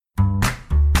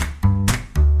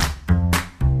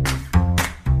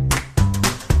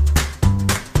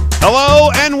Hello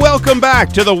and welcome back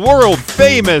to the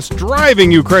world-famous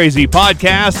Driving You Crazy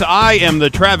podcast. I am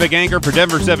the traffic anchor for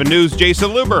Denver 7 News,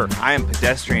 Jason Luber. I am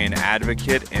pedestrian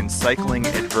advocate and cycling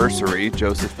adversary,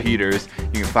 Joseph Peters.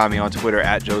 You can find me on Twitter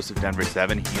at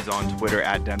JosephDenver7. He's on Twitter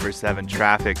at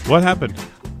Denver7Traffic. What happened?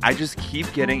 I just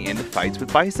keep getting into fights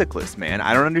with bicyclists, man.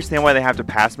 I don't understand why they have to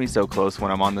pass me so close when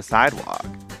I'm on the sidewalk.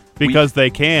 Because they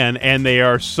can, and they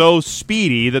are so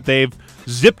speedy that they've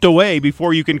zipped away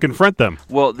before you can confront them.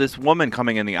 Well, this woman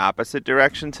coming in the opposite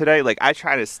direction today, I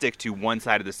try to stick to one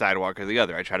side of the sidewalk or the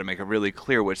other. I try to make it really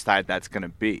clear which side that's going to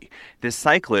be. This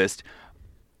cyclist,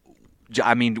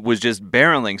 was just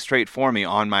barreling straight for me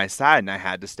on my side, and I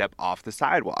had to step off the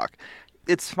sidewalk.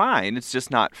 It's fine. It's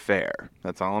just not fair.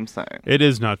 That's all I'm saying. It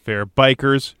is not fair.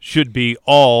 Bikers should be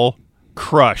all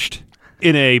crushed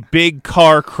in a big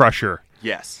car crusher.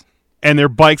 Yes. And their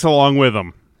bikes along with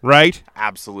them, right?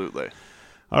 Absolutely.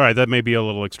 All right, that may be a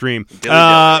little extreme.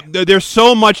 There's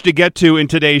so much to get to in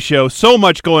today's show, so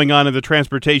much going on in the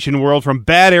transportation world, from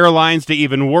bad airlines to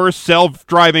even worse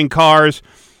self-driving cars.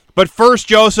 But first,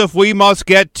 Joseph, we must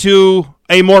get to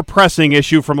a more pressing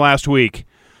issue from last week.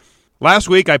 Last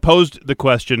week, I posed the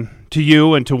question to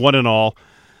you and to one and all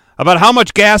about how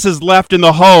much gas is left in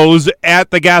the hose at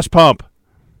the gas pump.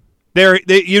 There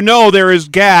is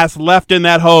gas left in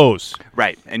that hose.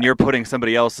 Right, and you're putting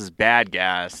somebody else's bad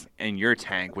gas in your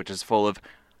tank, which is full of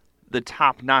the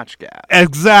top-notch gas.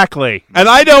 Exactly. And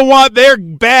I don't want their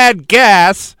bad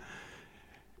gas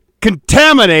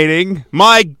contaminating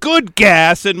my good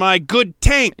gas in my good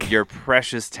tank. Your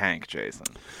precious tank, Jason.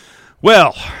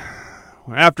 Well,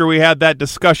 after we had that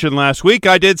discussion last week,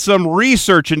 I did some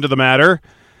research into the matter.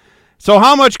 So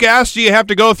how much gas do you have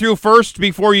to go through first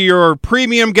before your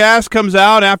premium gas comes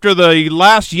out after the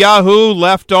last Yahoo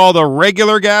left all the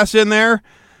regular gas in there?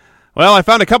 Well, I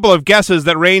found a couple of guesses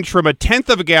that range from 1/10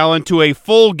 of a gallon to a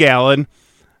full gallon,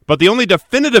 but the only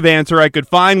definitive answer I could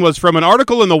find was from an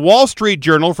article in the Wall Street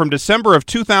Journal from December of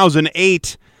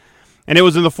 2008, and it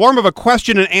was in the form of a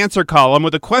question and answer column,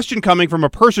 with a question coming from a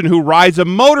person who rides a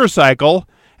motorcycle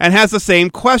and has the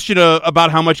same question about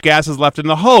how much gas is left in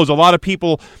the hose. A lot of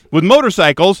people with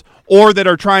motorcycles, or that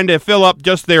are trying to fill up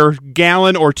just their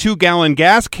gallon or 2-gallon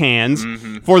gas cans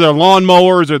for their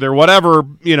lawnmowers or their whatever,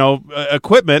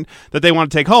 equipment that they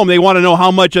want to take home. They want to know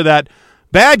how much of that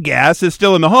bad gas is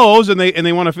still in the hose, and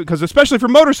they want to, because especially for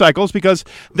motorcycles, because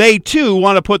they too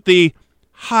want to put the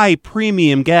high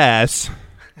premium gas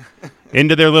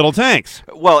into their little tanks.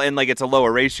 Well, and it's a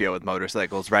lower ratio with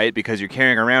motorcycles, right? Because you're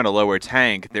carrying around a lower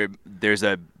tank, there's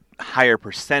a higher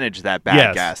percentage of that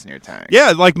bad gas in your tank.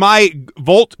 Yeah, like my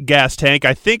Volt gas tank,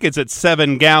 I think it's at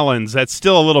 7 gallons. That's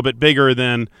still a little bit bigger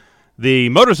than the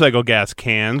motorcycle gas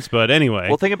cans, but anyway.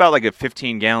 Well, think about a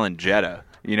 15-gallon Jetta.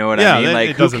 You know what I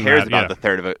mean? Who cares about the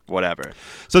third of it? Whatever.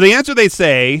 So the answer, they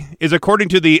say, is according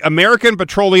to the American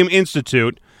Petroleum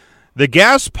Institute, the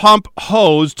gas pump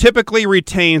hose typically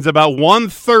retains about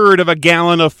 1/3 of a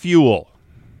gallon of fuel.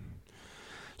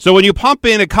 So when you pump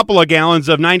in a couple of gallons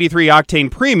of 93 octane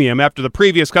premium after the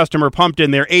previous customer pumped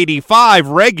in their 85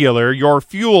 regular, your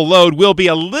fuel load will be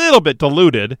a little bit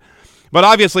diluted, but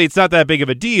obviously it's not that big of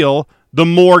a deal the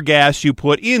more gas you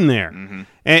put in there. Mm-hmm.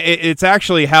 And it's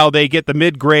actually how they get the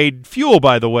mid-grade fuel,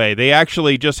 by the way. They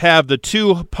actually just have the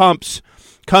two pumps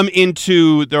come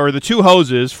into, or the two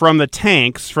hoses from the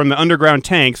tanks, from the underground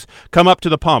tanks, come up to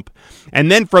the pump.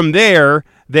 And then from there,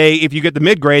 if you get the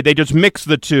mid-grade, they just mix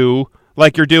the two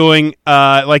like you're doing,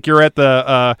 like you're at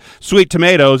the Sweet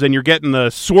Tomatoes and you're getting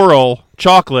the swirl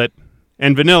chocolate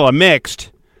and vanilla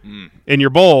mixed in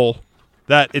your bowl.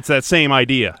 It's that same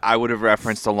idea. I would have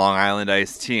referenced the Long Island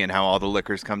iced tea and how all the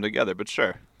liquors come together, but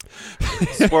sure.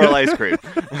 Swirl ice cream.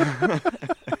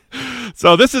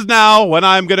 So this is now when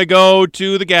I'm going to go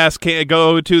to the gas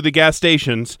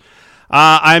stations.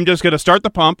 I'm just going to start the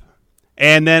pump,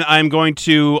 and then I'm going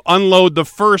to unload the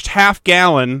first half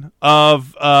gallon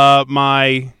of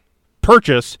my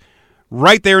purchase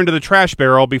right there into the trash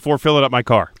barrel before filling up my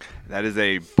car. That is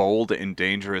a bold and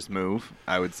dangerous move,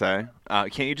 I would say.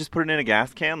 Can't you just put it in a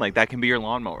gas can? That can be your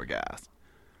lawnmower gas.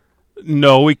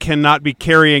 No, we cannot be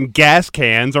carrying gas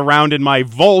cans around in my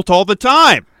Volt all the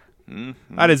time.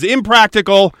 Mm-hmm. That is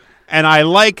impractical, and I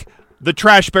like the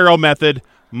trash barrel method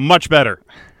much better.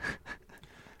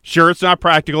 Sure, it's not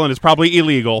practical, and it's probably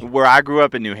illegal. Where I grew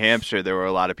up in New Hampshire, there were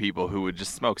a lot of people who would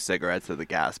just smoke cigarettes at the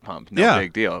gas pump. No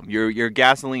big deal. Your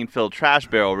gasoline-filled trash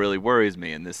barrel really worries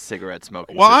me in this cigarette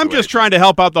smoking situation. I'm just trying to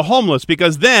help out the homeless,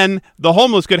 because then the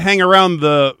homeless could hang around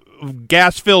the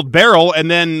gas-filled barrel and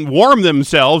then warm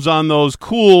themselves on those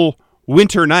cool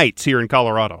winter nights here in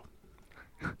Colorado.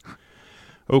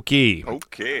 Okay.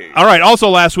 Okay. All right. Also,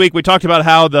 last week we talked about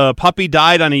how the puppy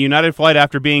died on a United flight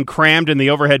after being crammed in the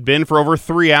overhead bin for over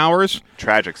 3 hours.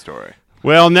 Tragic story.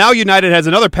 Well, now United has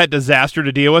another pet disaster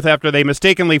to deal with after they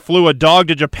mistakenly flew a dog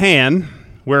to Japan,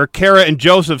 where Kara and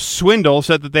Joseph Swindle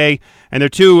said that they and their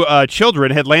 2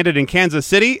 children had landed in Kansas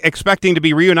City, expecting to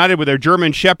be reunited with their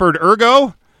German Shepherd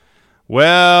Ergo.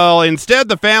 Well, instead,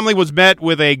 the family was met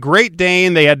with a Great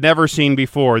Dane they had never seen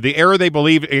before. The error, they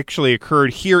believe, actually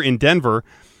occurred here in Denver,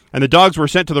 and the dogs were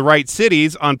sent to the right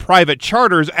cities on private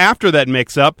charters after that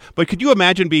mix-up. But could you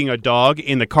imagine being a dog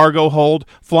in the cargo hold,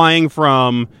 flying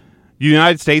from the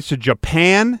United States to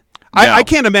Japan? No. I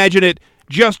can't imagine it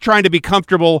just trying to be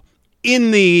comfortable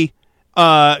in the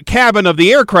cabin of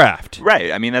the aircraft.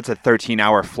 Right. I mean, that's a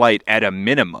 13-hour flight at a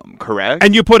minimum, correct?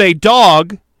 And you put a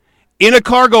dog in a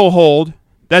cargo hold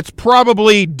that's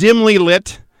probably dimly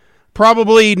lit,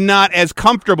 probably not as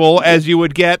comfortable as you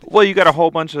would get. Well, you got a whole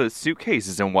bunch of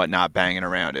suitcases and whatnot banging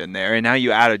around in there, and now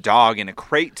you add a dog in a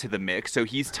crate to the mix, so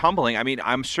he's tumbling. I mean,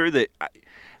 I'm sure that,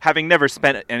 having never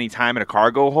spent any time in a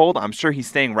cargo hold, I'm sure he's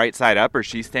staying right side up or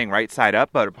she's staying right side up,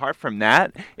 but apart from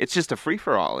that, it's just a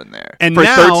free-for-all in there and for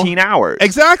now, 13 hours.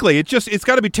 Exactly. It's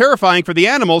got to be terrifying for the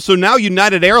animals, so now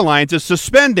United Airlines is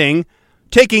suspending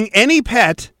taking any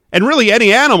pet, and really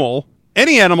any animal,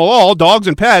 all dogs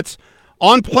and pets,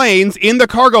 on planes in the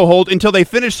cargo hold until they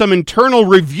finish some internal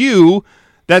review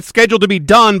that's scheduled to be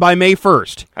done by May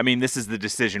 1st. I mean, this is the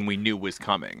decision we knew was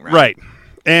coming, right? Right.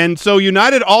 And so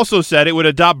United also said it would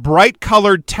adopt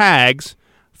bright-colored tags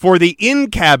for the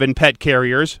in-cabin pet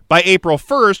carriers by April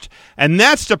 1st, and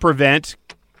that's to prevent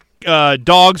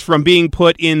dogs from being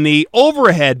put in the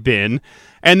overhead bin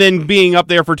and then being up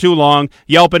there for too long,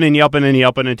 yelping and yelping and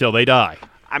yelping until they die.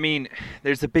 I mean,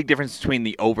 there's a big difference between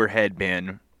the overhead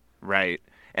bin, right,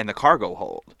 and the cargo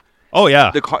hold. Oh,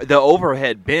 yeah. The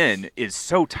overhead bin is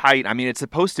so tight. I mean, it's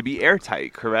supposed to be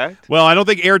airtight, correct? Well, I don't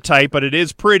think airtight, but it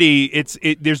is pretty.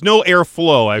 There's no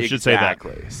airflow, I should say that.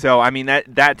 Exactly. So, I mean,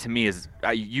 that to me is,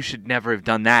 you should never have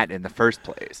done that in the first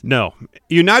place. No.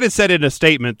 United said in a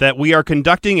statement that we are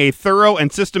conducting a thorough and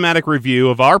systematic review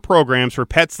of our programs for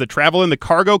pets that travel in the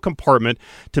cargo compartment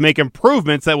to make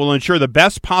improvements that will ensure the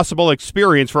best possible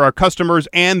experience for our customers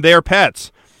and their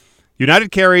pets.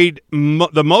 United carried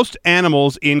the most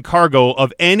animals in cargo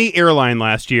of any airline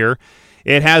last year.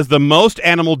 It has the most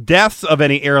animal deaths of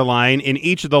any airline in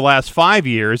each of the last 5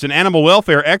 years, and animal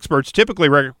welfare experts typically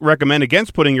recommend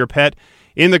against putting your pet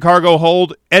in the cargo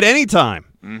hold at any time.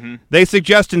 Mm-hmm. They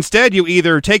suggest instead you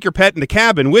either take your pet in the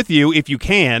cabin with you if you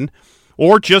can,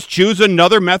 or just choose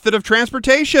another method of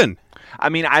transportation. I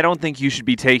mean, I don't think you should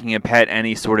be taking a pet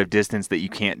any sort of distance that you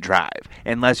can't drive,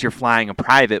 unless you're flying a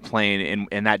private plane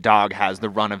and that dog has the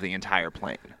run of the entire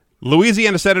plane.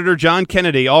 Louisiana Senator John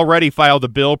Kennedy already filed a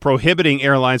bill prohibiting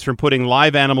airlines from putting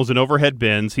live animals in overhead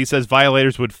bins. He says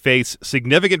violators would face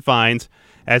significant fines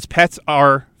as pets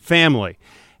are family.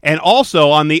 And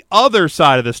also, on the other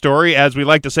side of the story, as we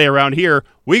like to say around here,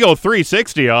 we go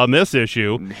 360 on this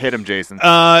issue. Hit him, Jason.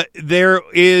 There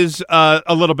is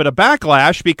a little bit of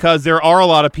backlash because there are a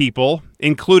lot of people,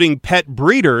 including pet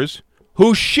breeders,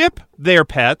 who ship their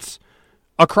pets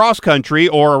across country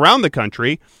or around the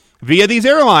country via these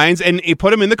airlines and put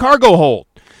them in the cargo hold.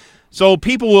 So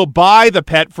people will buy the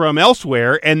pet from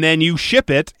elsewhere, and then you ship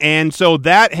it, and so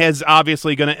that has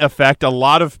obviously going to affect a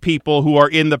lot of people who are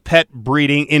in the pet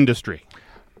breeding industry.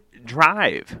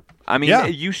 Drive. I mean, Yeah.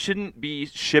 You shouldn't be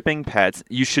shipping pets.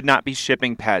 You should not be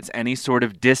shipping pets any sort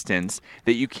of distance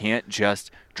that you can't just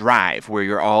drive, where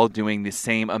you're all doing the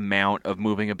same amount of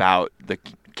moving about the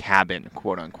cabin,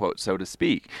 quote unquote, so to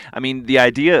speak. I mean, the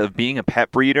idea of being a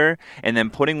pet breeder and then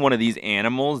putting one of these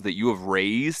animals that you have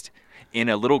raised in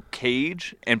a little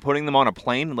cage and putting them on a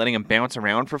plane and letting them bounce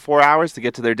around for 4 hours to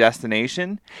get to their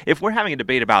destination, if we're having a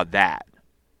debate about that,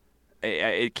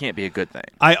 it can't be a good thing.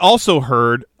 I also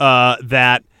heard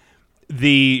that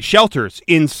the shelters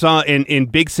in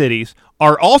big cities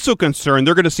are also concerned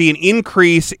they're going to see an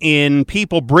increase in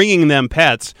people bringing them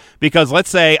pets because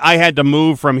let's say I had to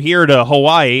move from here to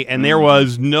Hawaii and there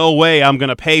was no way I'm going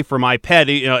to pay for my pet,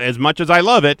 as much as I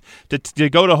love it, to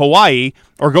go to Hawaii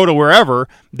or go to wherever,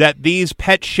 that these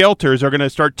pet shelters are going to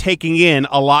start taking in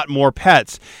a lot more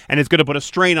pets, and it's going to put a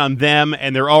strain on them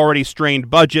and their already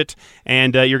strained budget,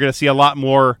 and you're going to see a lot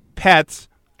more pets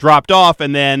dropped off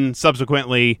and then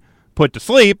subsequently put to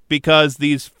sleep because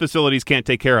these facilities can't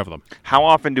take care of them. How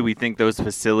often do we think those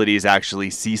facilities actually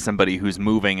see somebody who's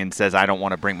moving and says, I don't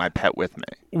want to bring my pet with me?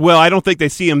 Well, I don't think they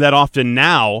see them that often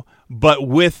now, but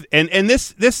with and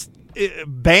this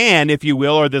ban, if you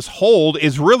will, or this hold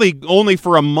is really only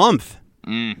for a month.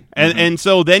 And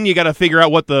so then you got to figure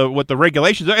out what the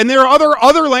regulations are. And there are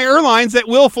other airlines that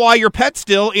will fly your pet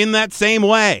still in that same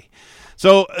way.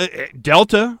 So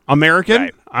Delta, American,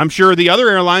 right. I'm sure the other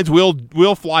airlines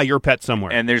will fly your pet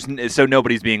somewhere. And so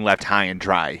nobody's being left high and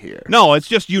dry here. No, it's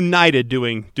just United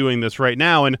doing this right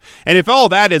now. And if all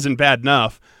that isn't bad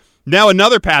enough, now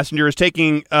another passenger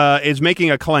is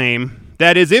making a claim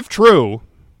that is, if true,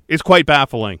 is quite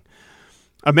baffling.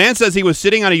 A man says he was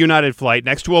sitting on a United flight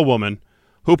next to a woman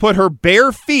who put her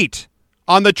bare feet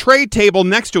on the tray table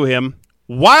next to him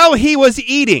while he was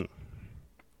eating.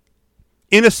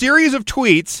 In a series of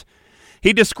tweets,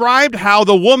 he described how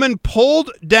the woman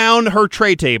pulled down her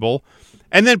tray table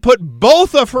and then put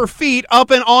both of her feet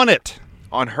up and on it.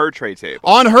 On her tray table.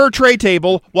 On her tray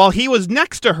table while he was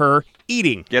next to her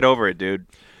eating. Get over it, dude.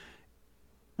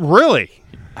 Really?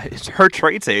 It's her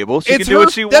tray table. She can do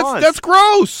what she wants. That's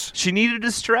gross. She needed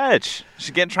to stretch.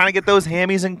 She's trying to get those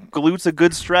hammies and glutes a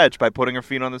good stretch by putting her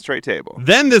feet on the tray table.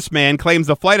 Then this man claims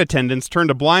the flight attendants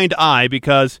turned a blind eye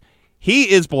because he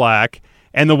is black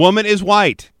and the woman is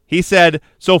white. He said,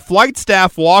 so flight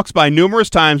staff walks by numerous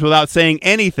times without saying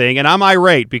anything, and I'm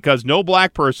irate because no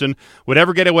black person would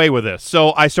ever get away with this.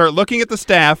 So I start looking at the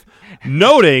staff,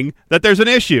 noting that there's an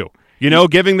issue,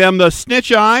 giving them the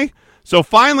snitch eye. So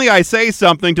finally I say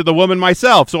something to the woman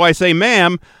myself. So I say,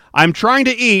 ma'am, I'm trying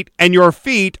to eat, and your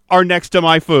feet are next to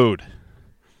my food.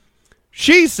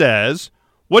 She says,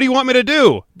 what do you want me to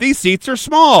do? These seats are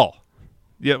small.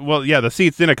 The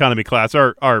seats in economy class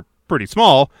are pretty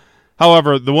small.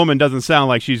 However, the woman doesn't sound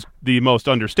like she's the most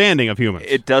understanding of humans.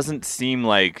 It doesn't seem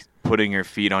like putting your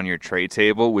feet on your tray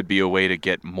table would be a way to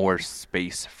get more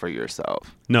space for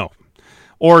yourself. No.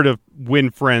 Or to win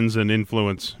friends and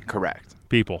influence Correct.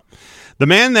 people. The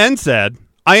man then said,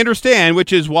 I understand,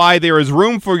 which is why there is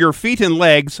room for your feet and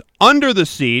legs under the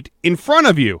seat in front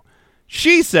of you.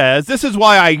 She says, this is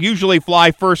why I usually fly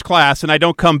first class and I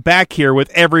don't come back here with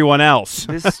everyone else.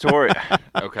 This story.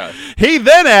 Okay. He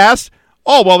then asked,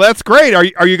 oh, well, that's great. Are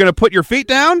you going to put your feet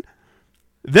down?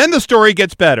 Then the story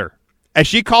gets better as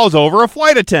she calls over a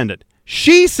flight attendant.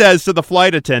 She says to the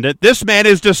flight attendant, this man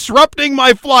is disrupting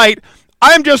my flight.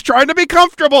 I'm just trying to be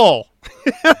comfortable.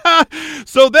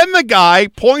 So then the guy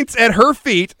points at her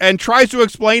feet and tries to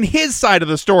explain his side of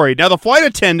the story. Now, the flight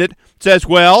attendant says,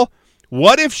 well,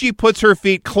 what if she puts her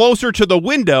feet closer to the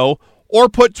window or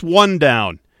puts one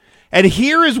down? And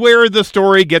here is where the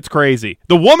story gets crazy.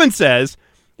 The woman says,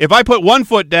 if I put one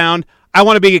foot down, I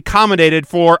want to be accommodated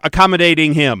for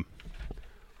accommodating him.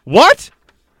 What?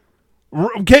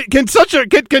 Can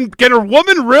a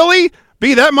woman really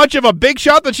be that much of a big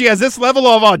shot that she has this level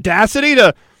of audacity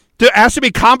to ask to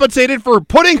be compensated for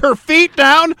putting her feet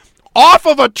down off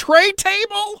of a tray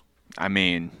table? I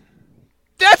mean,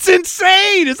 that's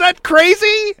insane. Is that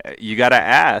crazy? You got to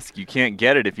ask. You can't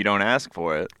get it if you don't ask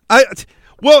for it.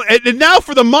 Well, and now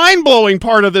for the mind-blowing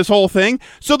part of this whole thing.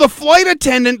 So the flight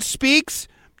attendant speaks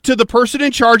to the person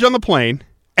in charge on the plane,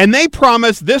 and they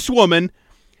promise this woman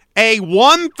a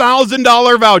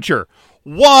 $1,000 voucher.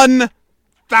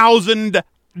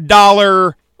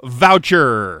 $1,000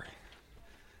 voucher.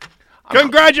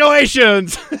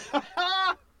 Congratulations.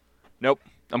 Nope.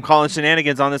 I'm calling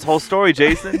shenanigans on this whole story,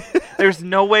 Jason. There's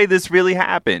no way this really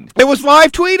happened. It was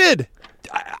live tweeted.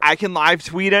 I can live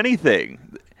tweet anything.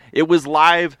 It was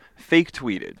live fake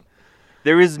tweeted.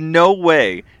 There is no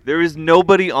way. There is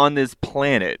nobody on this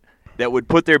planet that would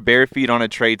put their bare feet on a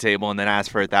tray table and then ask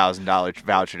for $1,000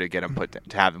 voucher to get them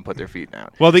to have them put their feet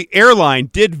down. Well, the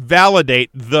airline did validate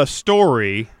the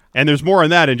story, and there's more on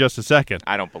that in just a second.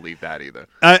 I don't believe that either.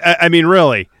 I mean,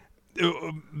 really,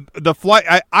 the flight.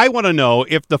 I want to know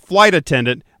if the flight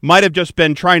attendant might have just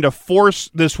been trying to force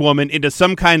this woman into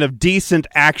some kind of decent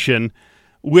action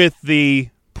with the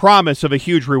promise of a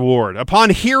huge reward. Upon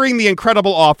hearing the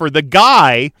incredible offer, the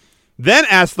guy then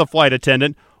asked the flight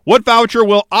attendant, what voucher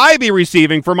will I be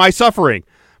receiving for my suffering?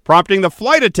 Prompting the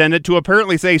flight attendant to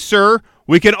apparently say, sir,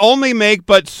 we can only make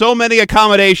but so many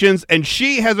accommodations, and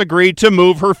she has agreed to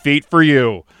move her feet for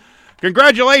you.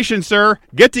 Congratulations, sir.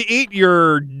 Get to eat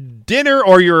your dinner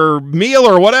or your meal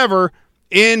or whatever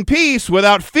in peace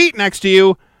without feet next to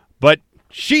you, but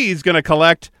she's going to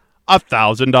collect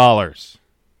 $1,000.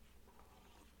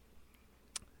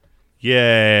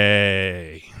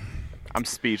 Yay. I'm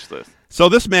speechless. So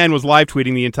this man was live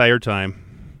tweeting the entire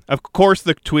time. Of course,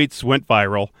 the tweets went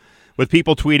viral, with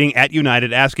people tweeting at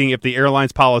United asking if the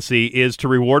airline's policy is to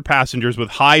reward passengers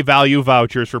with high-value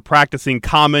vouchers for practicing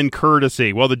common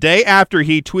courtesy. Well, the day after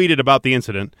he tweeted about the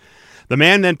incident, the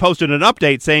man then posted an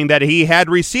update saying that he had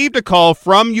received a call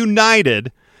from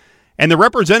United And the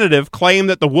representative claimed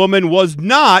that the woman was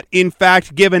not, in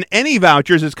fact, given any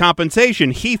vouchers as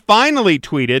compensation. He finally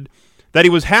tweeted that he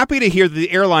was happy to hear that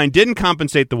the airline didn't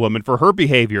compensate the woman for her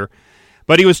behavior,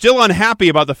 but he was still unhappy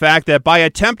about the fact that by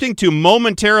attempting to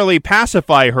momentarily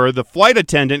pacify her, the flight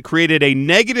attendant created a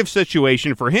negative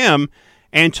situation for him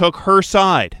and took her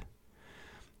side.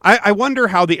 I wonder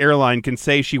how the airline can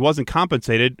say she wasn't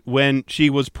compensated when she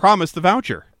was promised the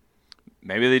voucher.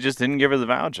 Maybe they just didn't give her the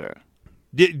voucher.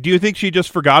 Do you think she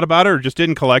just forgot about it or just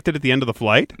didn't collect it at the end of the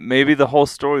flight? Maybe the whole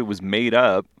story was made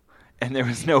up and there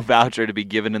was no voucher to be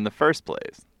given in the first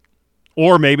place.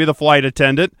 Or maybe the flight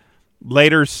attendant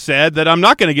later said that I'm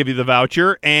not going to give you the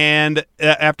voucher, and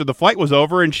after the flight was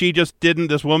over, and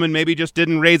this woman maybe just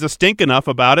didn't raise a stink enough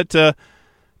about it to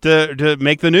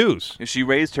make the news. If she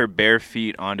raised her bare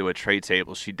feet onto a tray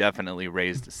table, she definitely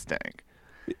raised a stink.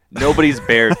 Nobody's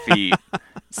bare feet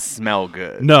smell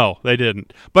good. No, they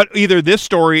didn't. But either this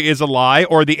story is a lie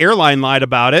or the airline lied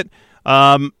about it.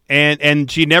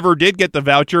 And she never did get the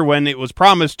voucher when it was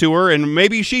promised to her, and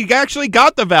maybe she actually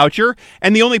got the voucher,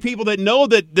 and the only people that know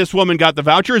that this woman got the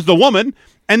voucher is the woman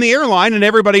and the airline and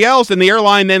everybody else, and the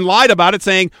airline then lied about it,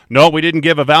 saying, no, we didn't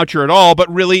give a voucher at all,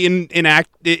 but really in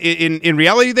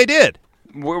reality they did.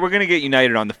 We're going to get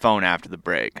United on the phone after the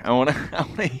break. I want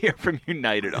to hear from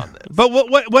United on this. But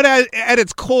what at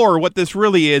its core, what this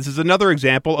really is another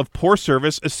example of poor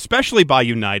service, especially by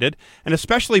United and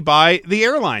especially by the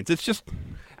airlines.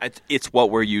 It's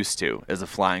what we're used to as a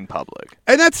flying public.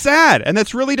 And that's sad, and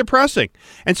that's really depressing.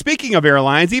 And speaking of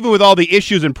airlines, even with all the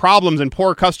issues and problems and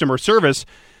poor customer service,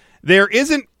 there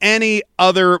isn't any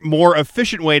other more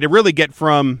efficient way to really get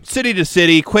from city to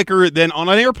city quicker than on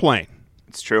an airplane.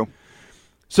 It's true.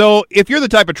 So if you're the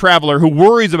type of traveler who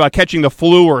worries about catching the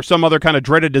flu or some other kind of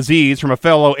dreaded disease from a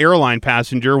fellow airline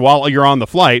passenger while you're on the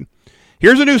flight,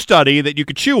 here's a new study that you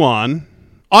could chew on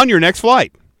your next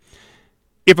flight.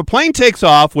 If a plane takes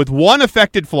off with one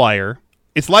affected flyer,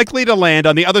 it's likely to land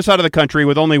on the other side of the country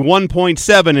with only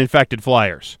 1.7 infected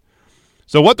flyers.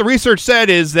 So what the research said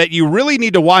is that you really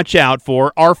need to watch out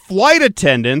for are flight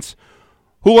attendants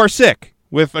who are sick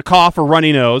with a cough or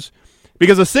runny nose,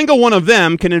 because a single one of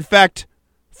them can infect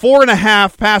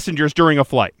 4.5 passengers during a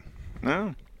flight.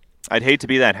 Oh, I'd hate to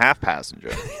be that half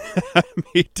passenger.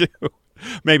 Me too.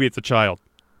 Maybe it's a child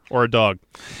or a dog.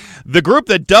 The group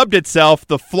that dubbed itself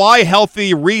the Fly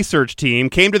Healthy Research Team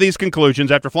came to these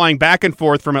conclusions after flying back and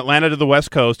forth from Atlanta to the West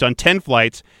Coast on 10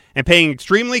 flights and paying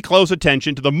extremely close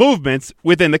attention to the movements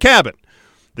within the cabin.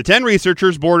 The 10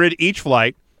 researchers boarded each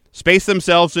flight, spaced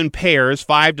themselves in pairs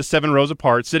 5 to 7 rows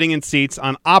apart, sitting in seats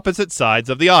on opposite sides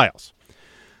of the aisles.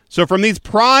 So from these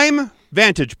prime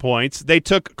vantage points, they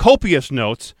took copious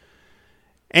notes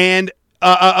and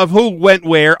of who went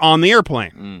where on the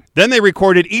airplane. Then they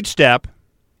recorded each step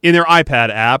in their iPad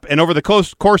app, and over the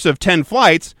course of 10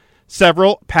 flights,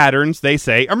 several patterns, they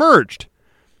say, emerged.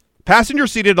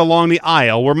 Passengers seated along the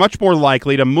aisle were much more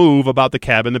likely to move about the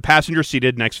cabin than passengers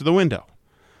seated next to the window.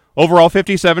 Overall,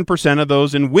 57% of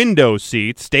those in window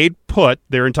seats stayed put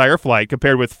their entire flight,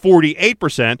 compared with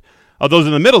 48% of those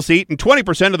in the middle seat and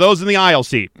 20% of those in the aisle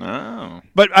seat. Oh.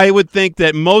 But I would think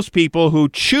that most people who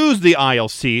choose the aisle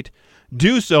seat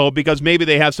do so because maybe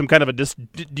they have some kind of a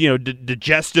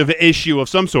digestive issue of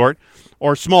some sort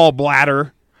or small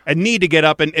bladder and need to get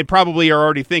up and probably are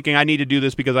already thinking, I need to do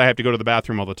this because I have to go to the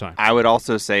bathroom all the time. I would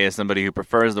also say, as somebody who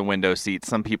prefers the window seat,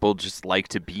 some people just like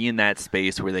to be in that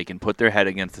space where they can put their head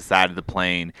against the side of the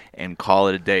plane and call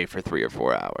it a day for 3 or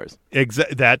 4 hours.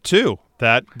 That too.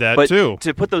 But too.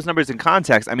 To put those numbers in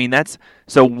context, I mean, that's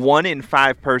so 1 in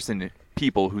 5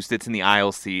 people who sits in the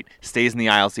aisle seat stays in the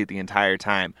aisle seat the entire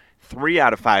time. 3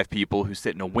 out of 5 people who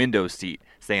sit in a window seat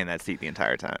stay in that seat the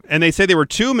entire time. And they say there were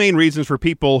 2 main reasons for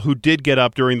people who did get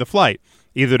up during the flight,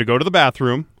 either to go to the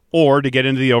bathroom or to get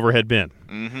into the overhead bin.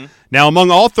 Mm-hmm. Now, among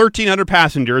all 1,300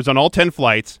 passengers on all 10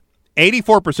 flights,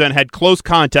 84% had close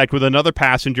contact with another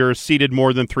passenger seated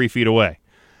more than 3 feet away.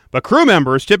 But crew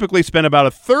members typically spend about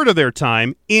a third of their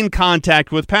time in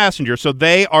contact with passengers, so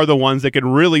they are the ones that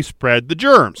can really spread the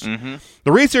germs. Mm-hmm.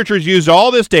 The researchers used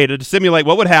all this data to simulate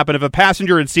what would happen if a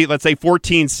passenger in seat, let's say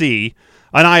 14C,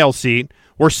 an aisle seat,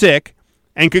 were sick,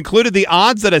 and concluded the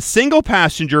odds that a single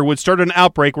passenger would start an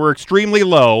outbreak were extremely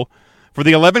low. For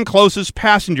the 11 closest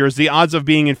passengers, the odds of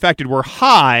being infected were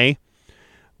high,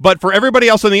 but for everybody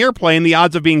else on the airplane, the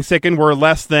odds of being sickened were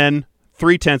less than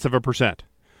 0.3%.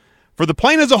 For the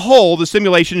plane as a whole, the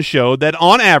simulations showed that,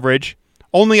 on average,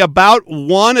 only about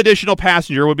 1 additional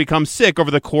passenger would become sick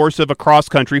over the course of a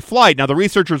cross-country flight. Now, the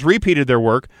researchers repeated their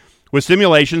work with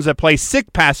simulations that placed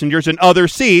sick passengers in other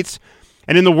seats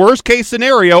And in the worst case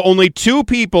scenario, only 2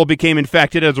 people became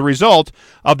infected as a result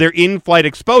of their in-flight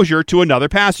exposure to another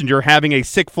passenger. Having a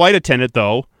sick flight attendant,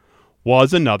 though,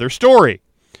 was another story.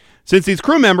 Since these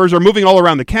crew members are moving all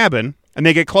around the cabin and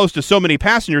they get close to so many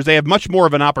passengers, they have much more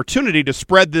of an opportunity to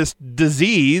spread this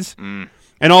disease and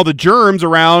all the germs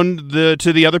around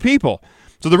to the other people.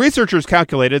 So the researchers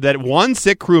calculated that one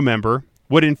sick crew member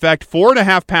would infect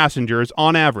 4.5 passengers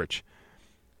on average.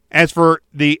 As for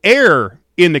the air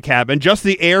in the cabin, just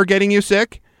the air getting you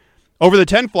sick, over the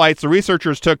 10 flights, the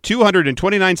researchers took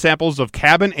 229 samples of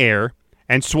cabin air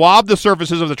and swabbed the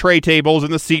surfaces of the tray tables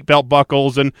and the seatbelt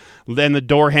buckles and then the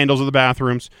door handles of the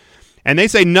bathrooms. And they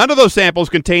say none of those samples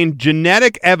contain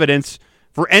genetic evidence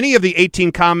for any of the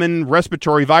 18 common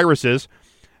respiratory viruses.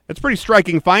 That's a pretty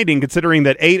striking finding considering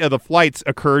that 8 of the flights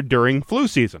occurred during flu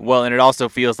season. Well, and it also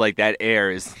feels like that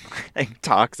air is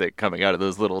toxic coming out of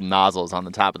those little nozzles on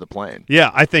the top of the plane.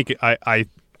 Yeah, I think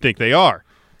they are.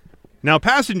 Now,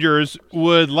 passengers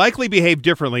would likely behave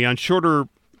differently on shorter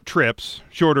trips,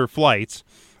 shorter flights,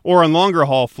 or on longer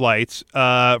haul flights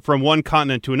from one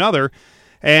continent to another,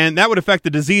 and that would affect the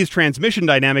disease transmission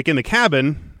dynamic in the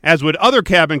cabin, as would other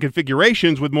cabin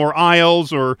configurations with more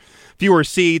aisles or fewer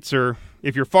seats, or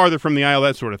if you're farther from the aisle,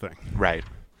 that sort of thing. Right.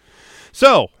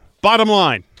 So, bottom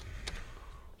line.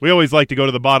 We always like to go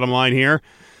to the bottom line here.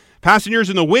 Passengers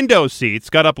in the window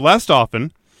seats got up less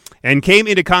often and came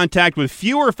into contact with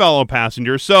fewer fellow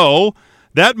passengers, so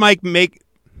that might make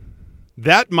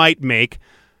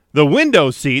the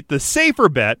window seat the safer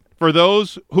bet for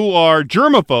those who are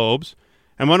germaphobes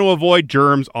and want to avoid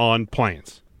germs on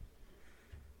planes.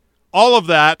 All of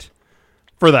that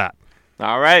for that.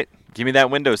 All right. Give me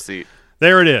that window seat.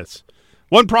 There it is.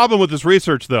 One problem with this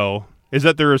research, though, is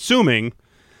that they're assuming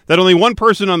that only one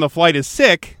person on the flight is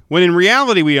sick, when in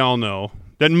reality we all know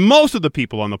that most of the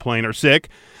people on the plane are sick,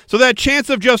 so that chance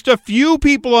of just a few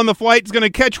people on the flight is going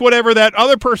to catch whatever that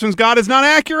other person's got is not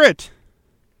accurate.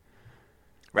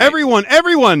 Right.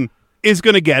 Everyone is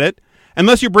going to get it,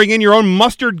 unless you bring in your own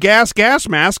mustard gas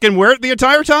mask and wear it the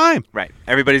entire time. Right.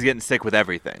 Everybody's getting sick with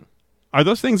everything. Are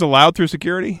those things allowed through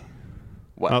security?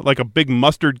 What? Like a big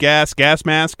mustard gas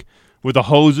mask with the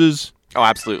hoses? Oh,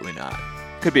 absolutely not.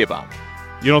 Could be a bomb.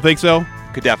 You don't think so?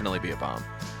 Could definitely be a bomb.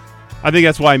 I think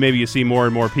that's why maybe you see more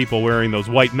and more people wearing those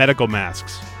white medical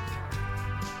masks,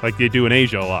 like they do in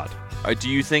Asia a lot. Do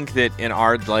you think that in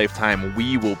our lifetime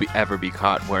we will ever be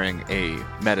caught wearing a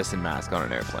medicine mask on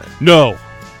an airplane? No.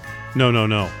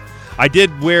 I did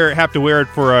have to wear it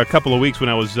for a couple of weeks when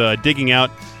I was digging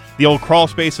out the old crawl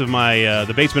space of my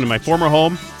the basement of my former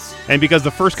home, and because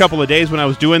the first couple of days when I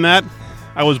was doing that,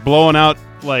 I was blowing out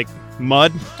like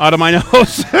mud out of my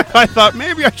nose. I thought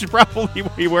maybe I should probably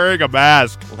be wearing a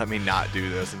mask. Let me not do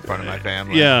this in front of my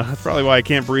family. Yeah, that's probably why I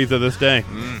can't breathe to this day.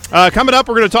 Coming up,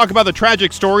 we're going to talk about the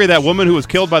tragic story of that woman who was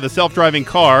killed by the self-driving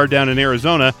car down in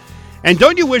Arizona. And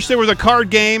don't you wish there was a card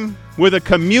game with a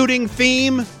commuting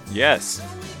theme? Yes.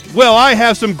 Well, I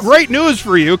have some great news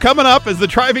for you coming up as the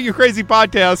Driving You Crazy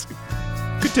podcast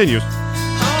continues.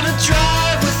 On a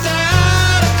drive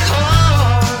without a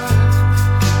car,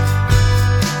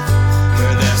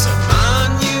 where there's a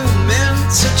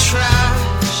monument to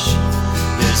trash,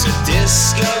 there's a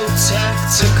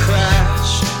discotheque to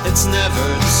crash, it's never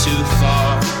too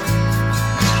far.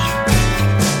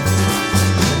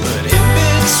 But in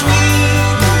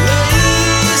between the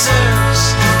lasers,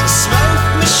 the smoke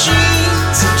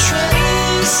machines and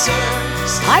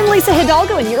tracers, I'm Lisa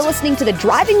Hidalgo, and you're listening to the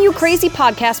Driving You Crazy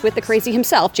podcast with the crazy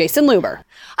himself, Jason Luber.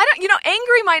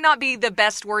 Angry might not be the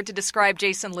best word to describe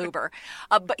Jason Luber,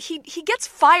 but he gets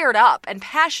fired up and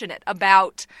passionate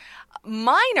about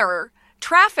minor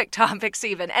traffic topics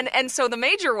even. And so the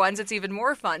major ones, it's even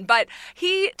more fun. But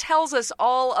he tells us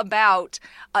all about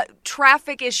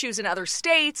traffic issues in other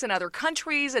states and other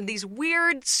countries and these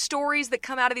weird stories that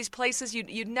come out of these places.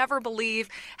 You'd never believe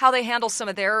how they handle some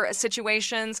of their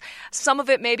situations. Some of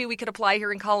it maybe we could apply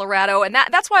here in Colorado. And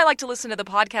that's why I like to listen to the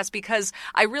podcast, because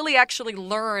I really actually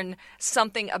learn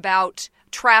something about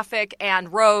traffic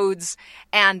and roads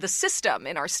and the system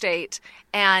in our state.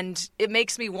 And it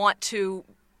makes me want to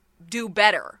do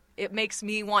better. It makes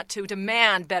me want to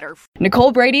demand better.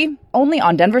 Nicole Brady, only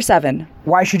on Denver 7.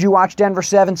 Why should you watch Denver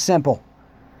 7? Simple.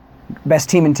 Best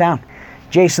team in town.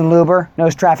 Jason Luber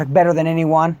knows traffic better than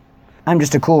anyone. I'm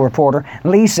just a cool reporter.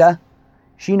 Lisa,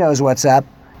 she knows what's up.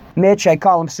 Mitch, I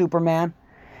call him Superman.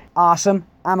 Awesome.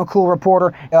 I'm a cool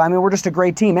reporter. I mean, we're just a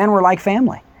great team, and we're like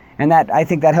family. And I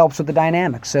think that helps with the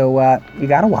dynamic. So you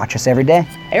got to watch us every day.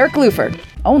 Eric Luford,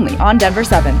 only on Denver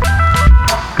 7.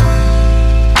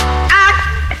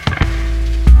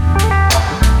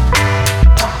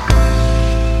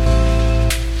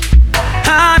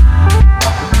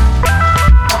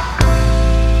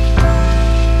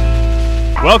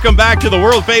 Welcome back to the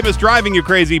world-famous Driving You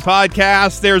Crazy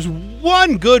podcast. There's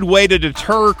one good way to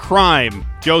deter crime,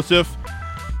 Joseph,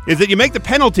 is that you make the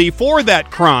penalty for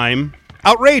that crime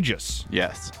outrageous.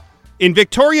 Yes. In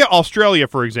Victoria, Australia,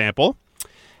 for example,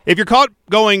 if you're caught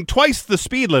going twice the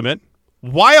speed limit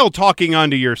while talking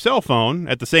onto your cell phone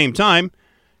at the same time,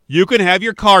 you can have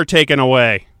your car taken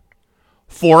away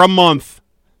for a month.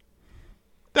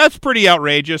 That's pretty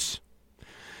outrageous.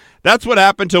 That's what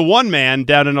happened to one man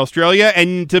down in Australia,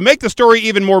 and to make the story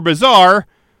even more bizarre,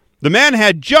 the man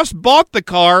had just bought the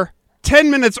car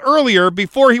 10 minutes earlier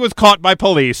before he was caught by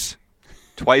police.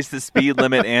 Twice the speed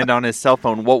limit and on his cell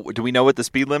phone. What do we know what the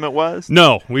speed limit was?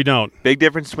 No, we don't. Big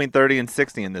difference between 30 and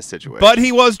 60 in this situation. But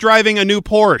he was driving a new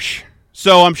Porsche,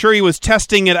 so I'm sure he was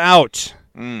testing it out.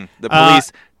 The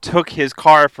police took his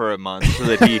car for a month so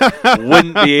that he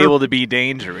wouldn't be able to be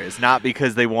dangerous, not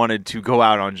because they wanted to go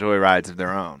out on joyrides of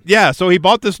their own. Yeah, so he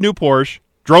bought this new Porsche,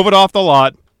 drove it off the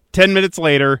lot. 10 minutes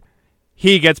later,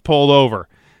 he gets pulled over.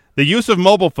 The use of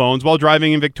mobile phones while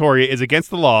driving in Victoria is against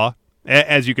the law.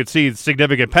 As you can see,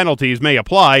 significant penalties may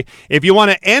apply. If you want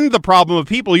to end the problem of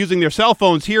people using their cell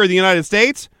phones here in the United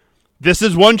States, this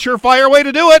is one surefire way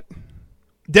to do it.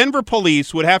 Denver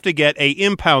police would have to get a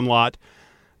impound lot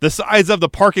the size of the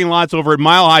parking lots over at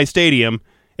Mile High Stadium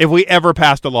if we ever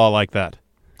passed a law like that.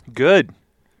 Good.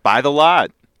 Buy the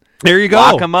lot. There you go.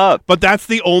 Lock them up. But that's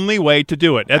the only way to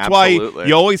do it. That's Absolutely. why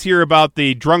you always hear about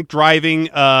the drunk driving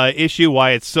issue,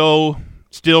 why it's so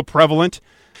still prevalent.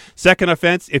 Second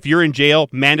offense, if you're in jail,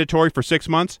 mandatory for 6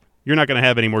 months, you're not going to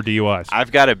have any more DUIs.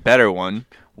 I've got a better one.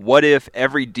 What if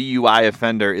every DUI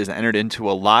offender is entered into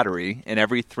a lottery, and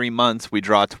every 3 months we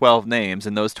draw 12 names,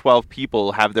 and those 12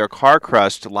 people have their car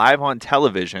crushed live on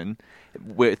television,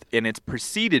 and it's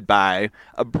preceded by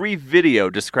a brief video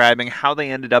describing how they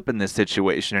ended up in this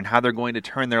situation and how they're going to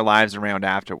turn their lives around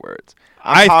afterwards.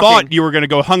 I thought you were going to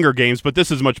go Hunger Games, but this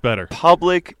is much better.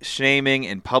 Public shaming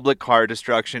and public car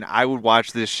destruction. I would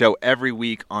watch this show every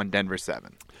week on Denver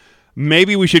 7.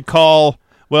 Maybe we should call...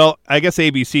 Well, I guess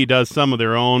ABC does some of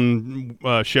their own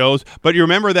shows, but you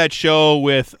remember that show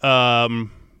with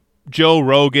Joe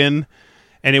Rogan,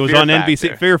 and it was Fear on Factor.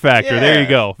 NBC. Fear Factor. Yeah. There you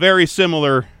go. Very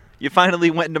similar. You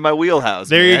finally went into my wheelhouse.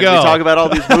 There man. you go. We talk about all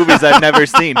these movies I've never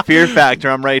seen. Fear Factor,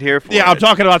 I'm right here for. Yeah, it. I'm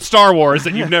talking about Star Wars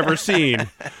that you've never seen.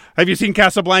 Have you seen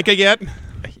Casablanca yet?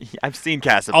 I've seen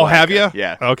Casablanca. Oh, have you?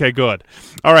 Yeah. Okay, good.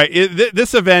 All right.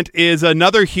 This event is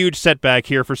another huge setback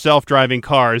here for self-driving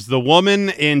cars. The woman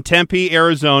in Tempe,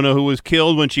 Arizona, who was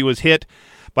killed when she was hit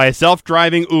by a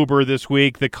self-driving Uber this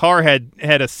week. The car had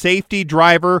a safety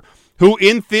driver who,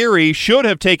 in theory, should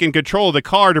have taken control of the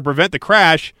car to prevent the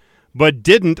crash, but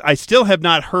didn't. I still have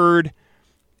not heard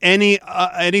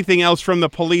anything else from the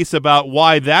police about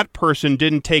why that person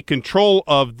didn't take control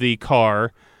of the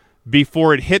car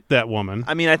before it hit that woman.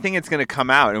 I mean, I think it's going to come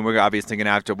out, and we're obviously going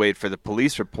to have to wait for the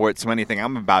police report, so anything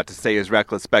I'm about to say is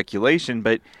reckless speculation,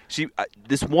 but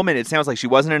this woman, it sounds like she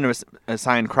wasn't in an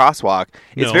assigned crosswalk.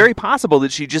 It's No. very possible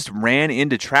that she just ran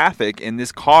into traffic, and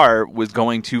this car was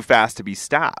going too fast to be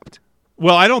stopped.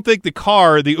 Well, I don't think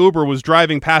the Uber, was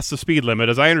driving past the speed limit.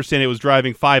 As I understand, it was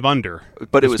driving 5 under.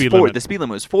 But the it was speed 40. limit. The speed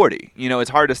limit was 40. You know,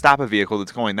 it's hard to stop a vehicle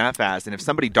that's going that fast, and if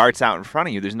somebody darts out in front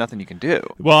of you, there's nothing you can do.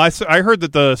 Well, I heard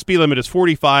that the speed limit is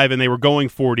 45, and they were going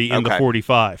 40 in the Okay.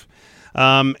 45.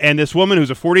 And this woman,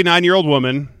 who's a 49-year-old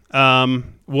woman,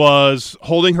 was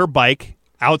holding her bike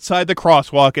outside the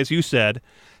crosswalk, as you said,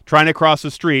 trying to cross the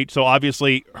street. So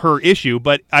obviously her issue.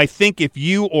 But I think if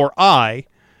you or I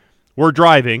were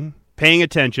driving, paying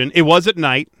attention, it was at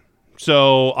night,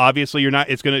 so obviously you're not.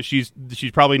 She's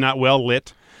probably not well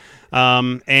lit,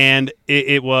 and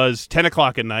it was 10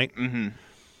 o'clock at night. Mm-hmm.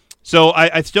 So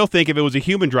I still think if it was a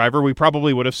human driver, we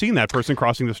probably would have seen that person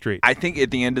crossing the street. I think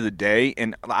at the end of the day,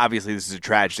 and obviously this is a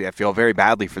tragedy, I feel very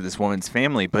badly for this woman's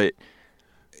family, but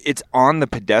it's on the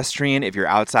pedestrian, if you're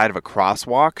outside of a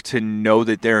crosswalk, to know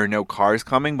that there are no cars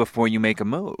coming before you make a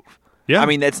move. Yeah. I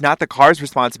mean, it's not the car's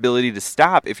responsibility to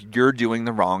stop if you're doing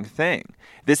the wrong thing.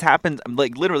 This happens,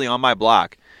 like, literally on my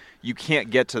block. You can't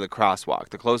get to the crosswalk.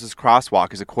 The closest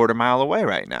crosswalk is a quarter mile away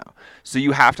right now. So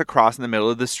you have to cross in the middle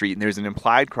of the street, and there's an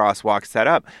implied crosswalk set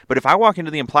up. But if I walk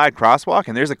into the implied crosswalk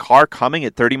and there's a car coming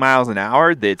at 30 miles an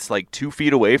hour that's like 2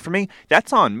 feet away from me,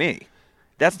 that's on me.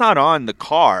 That's not on the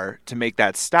car to make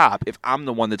that stop if I'm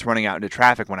the one that's running out into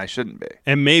traffic when I shouldn't be.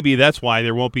 And maybe that's why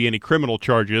there won't be any criminal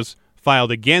charges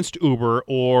filed against Uber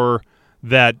or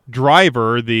that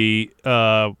driver, the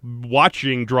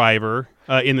watching driver,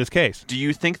 in this case. Do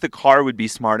you think the car would be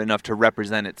smart enough to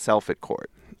represent itself at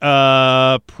court?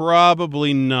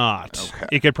 Probably not. Okay.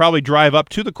 It could probably drive up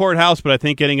to the courthouse, but I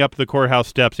think getting up the courthouse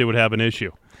steps, it would have an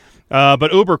issue.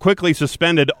 But Uber quickly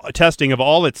suspended testing of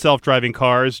all its self-driving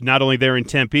cars, not only there in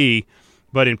Tempe,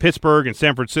 but in Pittsburgh and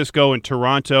San Francisco and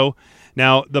Toronto.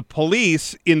 Now, the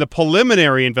police, in the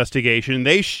preliminary investigation,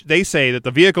 they say that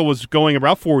the vehicle was going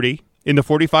about 40 in the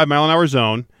 45-mile-an-hour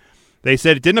zone. They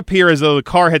said it didn't appear as though the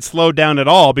car had slowed down at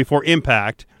all before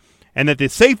impact, and that the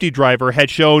safety driver had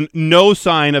shown no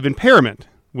sign of impairment.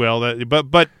 Well,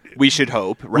 but we should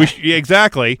hope, right?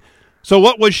 Exactly. So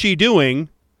what was she doing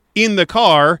in the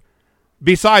car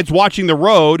besides watching the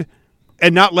road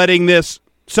and not letting this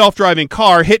self-driving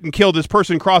car hit and kill this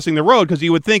person crossing the road? Because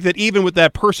you would think that even with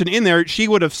that person in there, she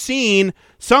would have seen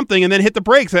something and then hit the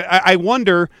brakes. I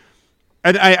wonder,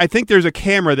 and I think there's a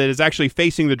camera that is actually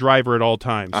facing the driver at all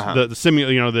times,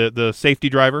 the safety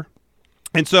driver.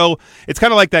 And so it's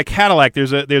kind of like that Cadillac.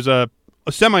 There's a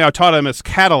semi-autonomous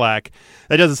Cadillac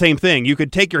that does the same thing. You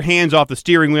could take your hands off the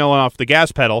steering wheel and off the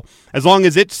gas pedal as long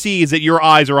as it sees that your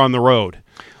eyes are on the road.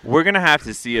 We're going to have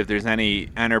to see if there's any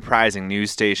enterprising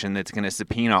news station that's going to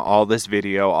subpoena all this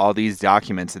video, all these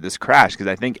documents of this crash, because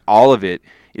I think all of it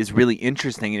is really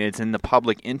interesting, and it's in the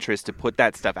public interest to put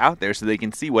that stuff out there so they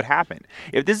can see what happened.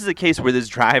 If this is a case where this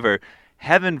driver,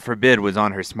 heaven forbid, was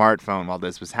on her smartphone while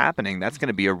this was happening, that's going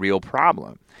to be a real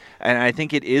problem. And I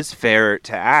think it is fair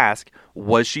to ask,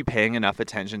 was she paying enough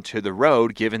attention to the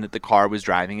road given that the car was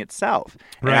driving itself?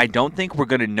 Right. And I don't think we're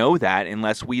going to know that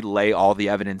unless we lay all the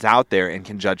evidence out there and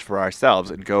can judge for ourselves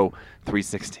and go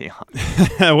 360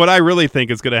 on. What I really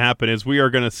think is going to happen is we are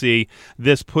going to see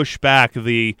this push back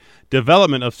the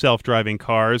development of self-driving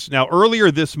cars. Now,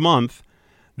 earlier this month,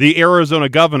 the Arizona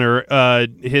governor,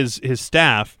 his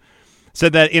staff,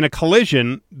 said that in a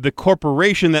collision, the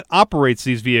corporation that operates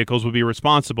these vehicles would be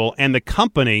responsible, and the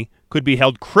company could be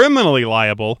held criminally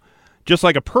liable, just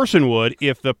like a person would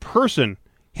if the person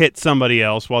hit somebody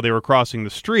else while they were crossing the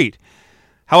street.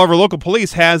 However, local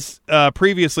police has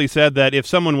previously said that if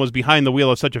someone was behind the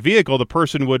wheel of such a vehicle, the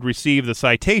person would receive the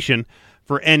citation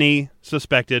for any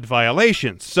suspected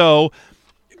violations. So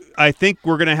I think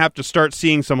we're going to have to start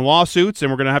seeing some lawsuits, and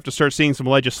we're going to have to start seeing some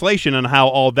legislation on how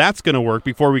all that's going to work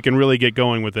before we can really get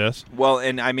going with this. Well,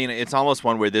 and I mean, it's almost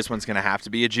one where this one's going to have to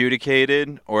be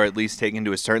adjudicated or at least taken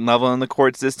to a certain level in the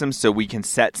court system so we can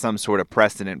set some sort of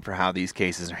precedent for how these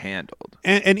cases are handled.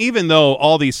 And even though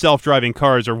all these self-driving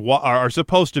cars are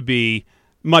supposed to be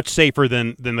much safer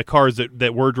than the cars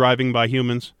that we're driving by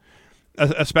humans,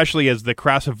 especially as the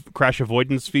crash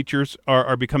avoidance features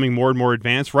are becoming more and more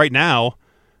advanced, right now,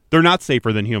 they're not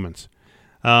safer than humans.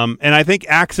 And I think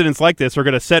accidents like this are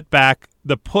going to set back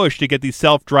the push to get these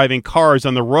self-driving cars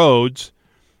on the roads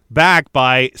back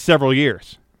by several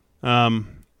years.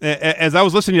 As I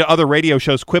was listening to other radio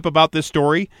shows quip about this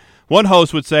story, one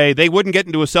host would say they wouldn't get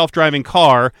into a self-driving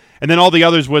car, and then all the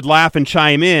others would laugh and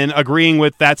chime in, agreeing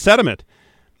with that sentiment.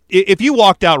 If you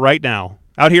walked out right now,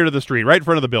 out here to the street, right in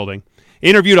front of the building,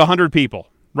 interviewed 100 people,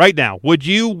 right now, would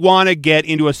you want to get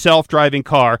into a self-driving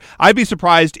car? I'd be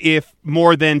surprised if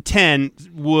more than 10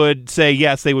 would say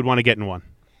yes, they would want to get in one.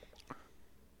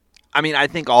 I mean, I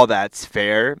think all that's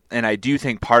fair, and I do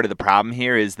think part of the problem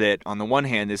here is that, on the one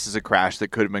hand, this is a crash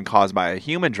that could have been caused by a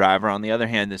human driver. On the other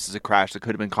hand, this is a crash that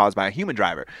could have been caused by a human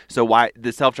driver. So why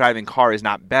the self-driving car is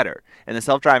not better, and the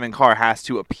self-driving car has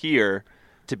to appear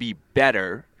to be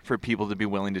better for people to be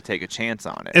willing to take a chance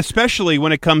on it. Especially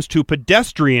when it comes to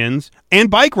pedestrians and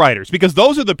bike riders, because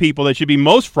those are the people that should be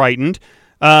most frightened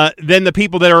than the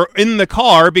people that are in the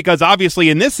car, because obviously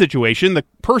in this situation, the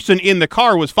person in the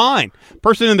car was fine.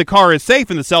 Person in the car is safe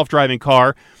in the self-driving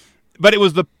car, but it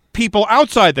was the people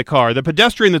outside the car, the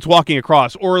pedestrian that's walking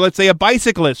across, or let's say a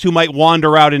bicyclist who might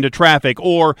wander out into traffic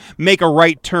or make a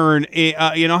right turn.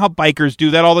 You know how bikers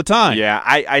do that all the time. Yeah,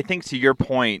 I think to your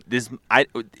point,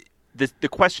 the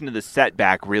question of the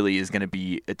setback really is going to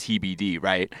be a TBD,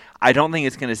 right? I don't think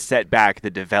it's going to set back the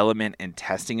development and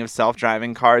testing of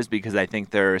self-driving cars because I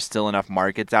think there are still enough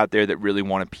markets out there that really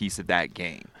want a piece of that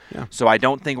game. Yeah. So I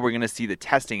don't think we're going to see the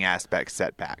testing aspect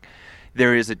set back.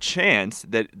 There is a chance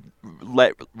that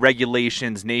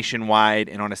regulations nationwide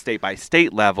and on a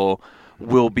state-by-state level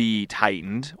will be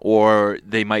tightened, or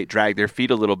they might drag their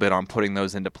feet a little bit on putting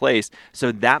those into place.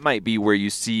 So that might be where you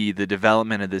see the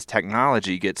development of this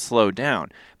technology get slowed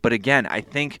down. But again, I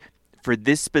think for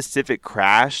this specific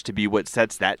crash to be what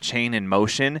sets that chain in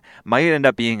motion might end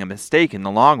up being a mistake in the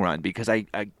long run, because I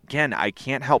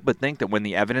can't help but think that when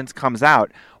the evidence comes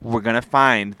out, we're going to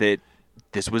find that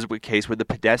this was a case where the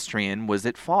pedestrian was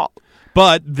at fault.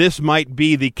 But this might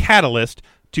be the catalyst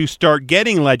to start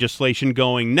getting legislation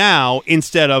going now,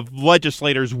 instead of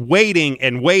legislators waiting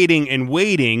and waiting and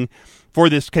waiting for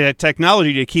this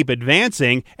technology to keep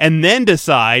advancing and then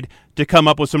decide to come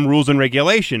up with some rules and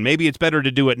regulation. Maybe it's better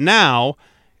to do it now,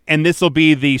 and this will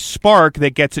be the spark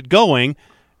that gets it going,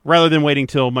 rather than waiting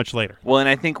till much later. Well, and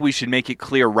I think we should make it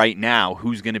clear right now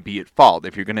who's going to be at fault.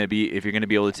 If you're going to be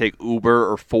able to take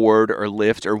Uber or Ford or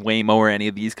Lyft or Waymo or any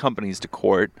of these companies to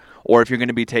court, or if you're going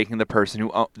to be taking the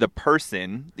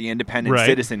independent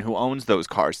citizen who owns those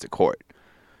cars to court.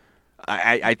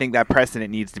 I think that precedent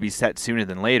needs to be set sooner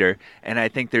than later. And I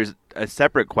think there's a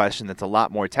separate question that's a lot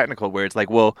more technical where it's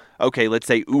like, well, okay, let's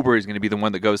say Uber is going to be the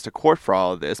one that goes to court for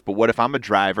all of this. But what if I'm a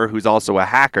driver who's also a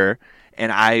hacker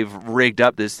and I've rigged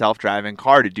up this self-driving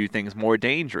car to do things more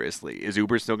dangerously? Is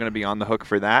Uber still going to be on the hook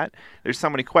for that? There's so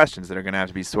many questions that are going to have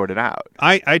to be sorted out.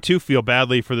 I too feel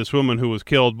badly for this woman who was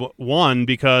killed. One,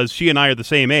 because she and I are the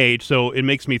same age, so it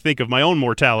makes me think of my own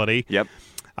mortality. Yep.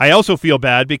 I also feel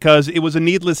bad because it was a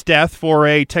needless death for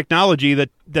a technology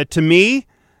that to me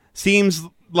seems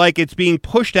like it's being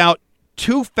pushed out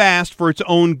too fast for its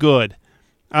own good.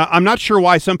 I'm not sure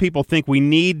why some people think we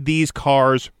need these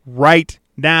cars right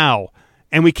now,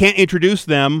 and we can't introduce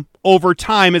them over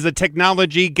time as the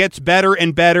technology gets better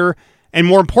and better, and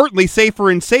more importantly,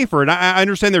 safer and safer. And I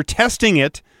understand they're testing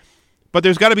it, but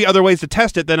there's got to be other ways to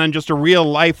test it than on just a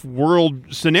real-life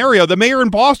world scenario. The mayor in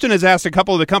Boston has asked a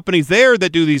couple of the companies there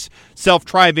that do these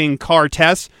self-driving car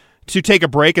tests to take a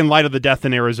break in light of the death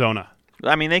in Arizona.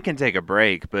 I mean, they can take a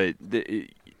break, but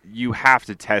you have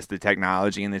to test the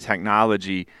technology, and the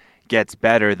technology gets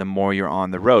better the more you're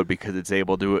on the road because it's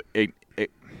able to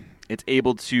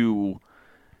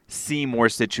see more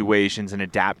situations and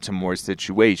adapt to more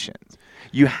situations.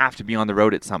 You have to be on the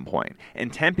road at some point.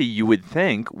 And Tempe, you would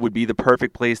think, would be the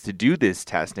perfect place to do this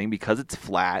testing because it's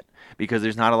flat, because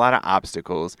there's not a lot of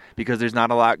obstacles, because there's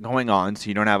not a lot going on, so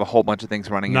you don't have a whole bunch of things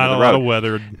running into the road. Not a lot of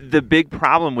weather. The big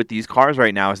problem with these cars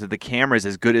right now is that the cameras,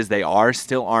 as good as they are,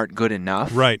 still aren't good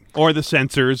enough. Right. Or the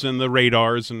sensors and the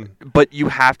radars. But you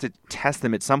have to test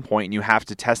them at some point, and you have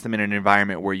to test them in an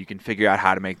environment where you can figure out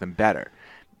how to make them better.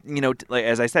 You know, like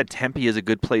as I said, Tempe is a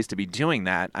good place to be doing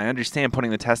that. I understand putting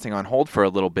the testing on hold for a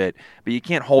little bit, but you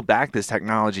can't hold back this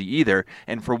technology either.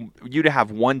 And for you to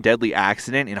have one deadly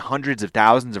accident in hundreds of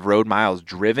thousands of road miles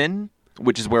driven,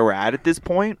 which is where we're at this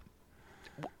point,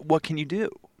 what can you do?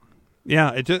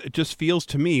 Yeah, it just feels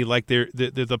to me like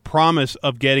there's a promise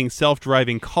of getting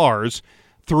self-driving cars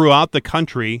throughout the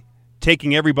country,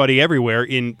 taking everybody everywhere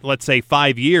in, let's say,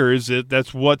 5 years.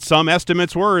 That's what some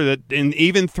estimates were, that in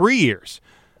even 3 years.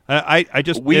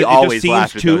 We always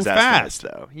laugh at those fast. estimates,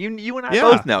 though. You and I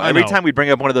both know. Every time we bring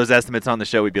up one of those estimates on the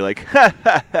show, we'd be like, ha,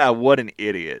 ha, ha, what an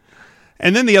idiot.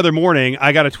 And then the other morning,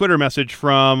 I got a Twitter message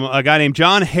from a guy named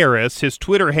John Harris. His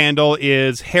Twitter handle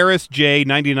is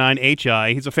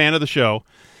HarrisJ99HI. He's a fan of the show.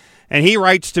 And he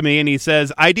writes to me and he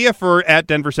says, idea for at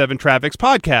Denver 7 Traffic's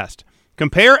podcast.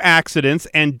 Compare accidents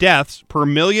and deaths per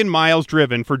million miles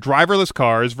driven for driverless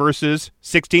cars versus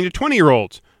 16 to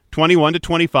 20-year-olds. 21 to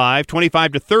 25,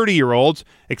 25 to 30-year-olds,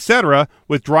 etc.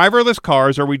 With driverless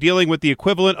cars, are we dealing with the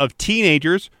equivalent of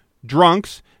teenagers,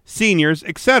 drunks, seniors,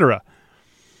 etc.?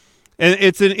 And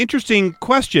it's an interesting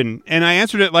question, and I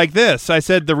answered it like this. I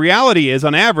said, the reality is,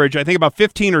 on average, I think about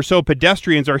 15 or so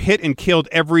pedestrians are hit and killed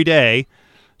every day.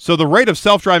 So the rate of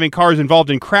self-driving cars involved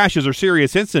in crashes or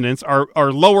serious incidents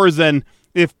are lower than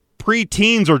if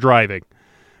pre-teens are driving.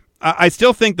 I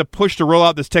still think the push to roll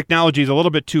out this technology is a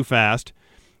little bit too fast.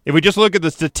 If we just look at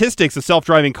the statistics of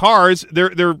self-driving cars,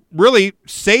 they're really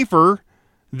safer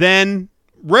than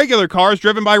regular cars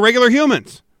driven by regular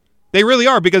humans. They really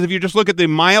are, because if you just look at the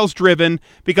miles driven,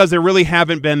 because there really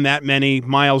haven't been that many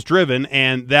miles driven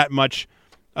and that much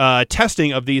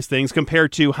testing of these things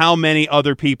compared to how many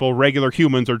other people, regular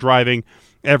humans, are driving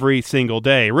every single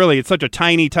day. Really, it's such a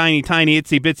tiny, tiny, tiny,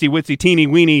 itsy-bitsy, witsy,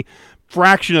 teeny-weeny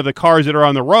fraction of the cars that are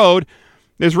on the road.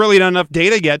 There's really not enough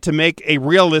data yet to make a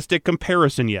realistic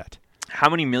comparison yet. How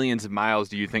many millions of miles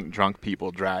do you think drunk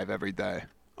people drive every day?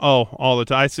 Oh, all the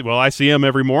time. I see them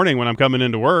every morning when I'm coming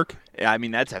into work. Yeah, I mean,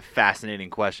 that's a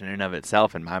fascinating question in and of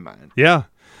itself in my mind. Yeah.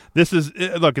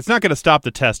 Look, it's not going to stop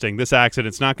the testing. This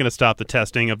accident's not going to stop the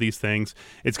testing of these things.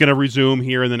 It's going to resume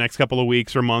here in the next couple of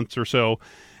weeks or months or so.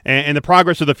 And the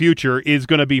progress of the future is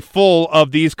going to be full of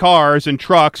these cars and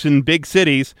trucks in big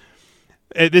cities.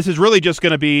 This is really just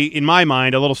going to be, in my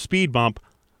mind, a little speed bump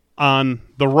on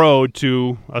the road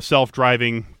to a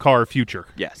self-driving car future.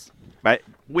 Yes, but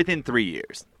within 3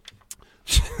 years.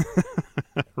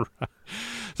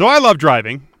 So I love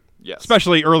driving, yes,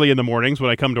 especially early in the mornings when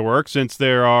I come to work, since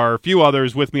there are a few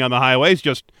others with me on the highways,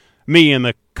 just me and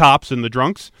the cops and the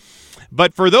drunks.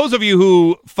 But for those of you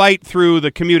who fight through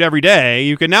the commute every day,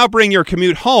 you can now bring your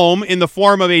commute home in the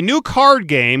form of a new card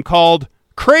game called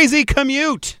Crazy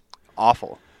Commute.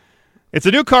 Awful. It's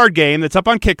a new card game that's up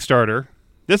on Kickstarter.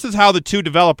 This is how the two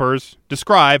developers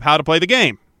describe how to play the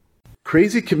game.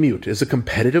 Crazy Commute is a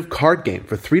competitive card game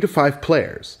for 3 to 5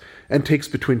 players and takes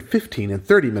between 15 and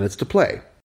 30 minutes to play.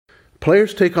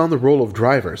 Players take on the role of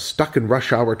drivers stuck in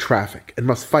rush hour traffic and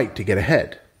must fight to get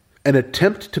ahead. An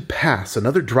attempt to pass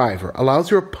another driver allows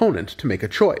your opponent to make a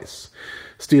choice: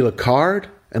 steal a card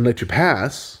and let you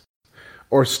pass,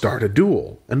 or start a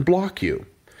duel and block you.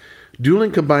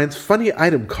 Dueling combines funny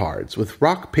item cards with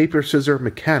rock, paper, scissors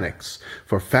mechanics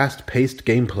for fast-paced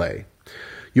gameplay.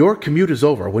 Your commute is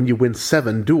over when you win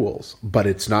 7 duels, but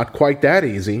it's not quite that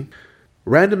easy.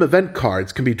 Random event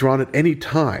cards can be drawn at any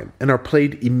time and are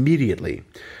played immediately.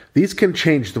 These can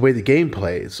change the way the game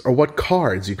plays or what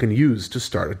cards you can use to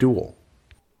start a duel.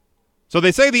 So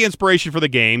they say the inspiration for the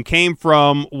game came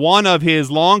from one of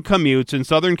his long commutes in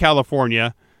Southern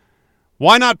California.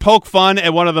 Why not poke fun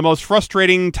at one of the most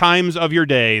frustrating times of your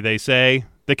day, they say.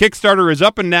 The Kickstarter is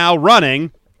up and now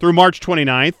running through March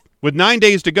 29th, with 9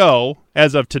 days to go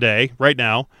as of today, right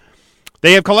now.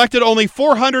 They have collected only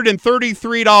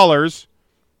 $433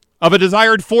 of a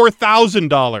desired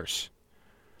 $4,000.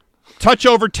 Touch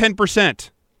over 10%.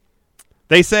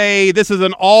 They say this is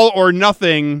an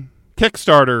all-or-nothing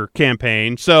Kickstarter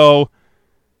campaign, so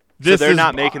they're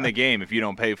not making the game if you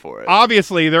don't pay for it.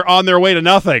 Obviously, they're on their way to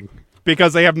nothing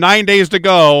because they have 9 days to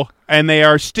go, and they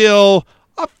are still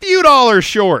a few dollars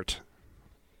short.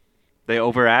 They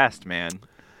overasked, man.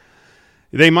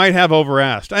 They might have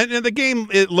overasked. And the game,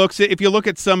 if you look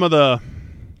at some of the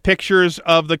pictures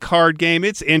of the card game,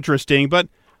 it's interesting, but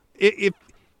if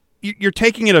you're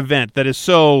taking an event that is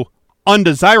so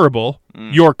undesirable,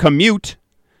 your commute,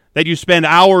 that you spend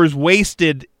hours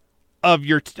wasted of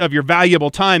your valuable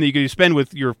time that you could spend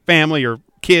with your family or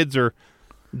kids or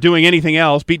doing anything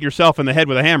else, beating yourself in the head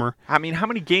with a hammer. I mean, how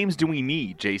many games do we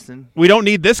need, Jason? We don't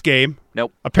need this game.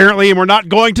 Nope. Apparently, and we're not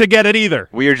going to get it either.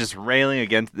 We are just railing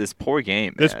against this poor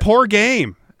game, man. This poor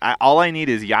game. All I need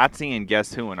is Yahtzee and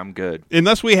Guess Who, and I'm good.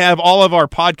 Unless we have all of our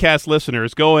podcast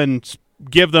listeners go and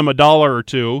give them $1 or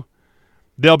 $2,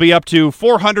 they'll be up to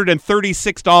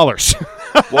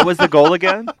 $436. What was the goal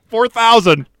again?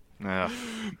 4,000. Ugh.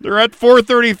 They're at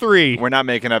 433. We're not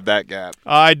making up that gap.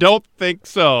 I don't think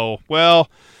so. Well,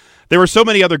 there were so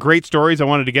many other great stories I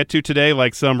wanted to get to today,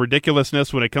 like some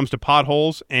ridiculousness when it comes to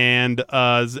potholes and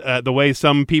the way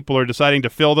some people are deciding to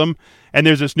fill them. And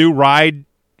there's this new ride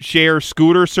share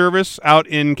scooter service out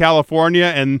in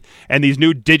California and these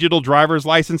new digital driver's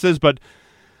licenses. But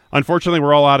unfortunately,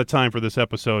 we're all out of time for this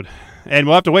episode. And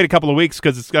we'll have to wait a couple of weeks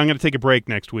because I'm going to take a break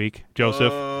next week,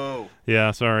 Joseph. Whoa.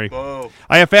 Yeah, sorry. Whoa.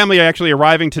 I have family actually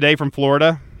arriving today from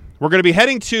Florida. We're going to be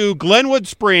heading to Glenwood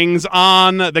Springs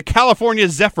on the California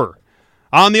Zephyr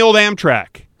on the old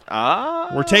Amtrak.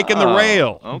 We're taking the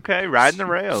rail. Okay, riding the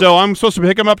rail. So I'm supposed to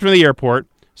pick them up from the airport,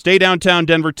 stay downtown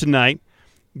Denver tonight,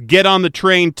 get on the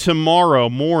train tomorrow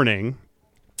morning,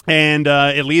 and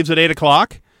it leaves at 8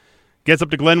 o'clock, gets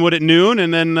up to Glenwood at noon,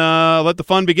 and then let the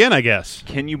fun begin, I guess.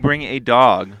 Can you bring a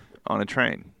dog on a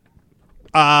train?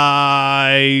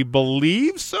 I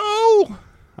believe so.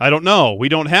 I don't know. We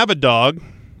don't have a dog.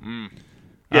 You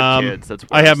have kids. That's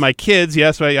I have my kids.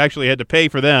 Yes, I actually had to pay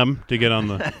for them to get on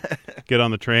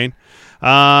the train.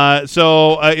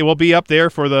 So it will be up there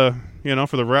for the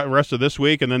rest of this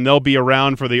week, and then they'll be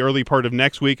around for the early part of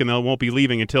next week, and they won't be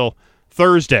leaving until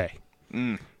Thursday.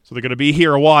 So they're going to be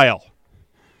here a while.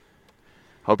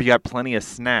 Hope you got plenty of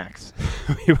snacks.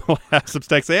 We will have some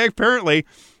snacks. Apparently,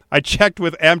 I checked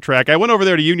with Amtrak. I went over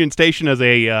there to Union Station as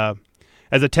a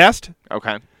test.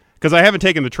 Okay. Because I haven't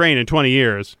taken the train in 20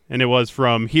 years, and it was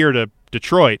from here to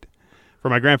Detroit for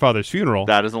my grandfather's funeral.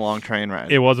 That is a long train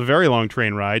ride. It was a very long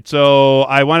train ride. So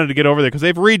I wanted to get over there because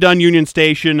they've redone Union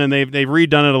Station, and they've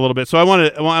redone it a little bit. So I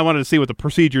wanted to see what the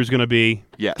procedure is going to be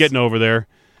getting over there.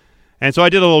 And so I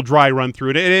did a little dry run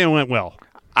through it. It went well.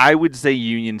 I would say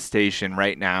Union Station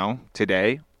right now,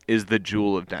 today, is the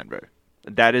jewel of Denver.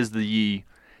 That is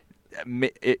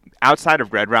outside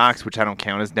of Red Rocks, which I don't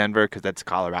count as Denver because that's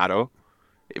Colorado.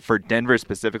 For Denver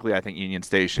specifically, I think Union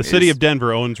Station. The city of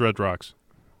Denver owns Red Rocks.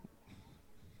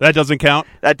 That doesn't count?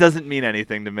 That doesn't mean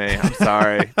anything to me. I'm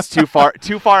sorry. It's too far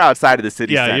outside of the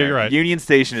city center. Yeah, you're right. Union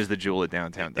Station is the jewel of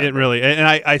downtown Denver. It really, and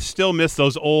I still miss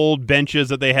those old benches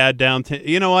that they had downtown.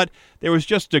 You know what? There was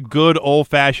just a good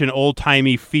old-fashioned,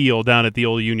 old-timey feel down at the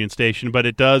old Union Station, but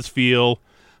it does feel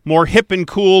more hip and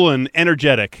cool and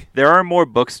energetic. There are more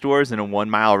bookstores in a 1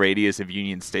 mile radius of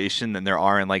Union Station than there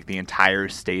are in like the entire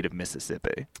state of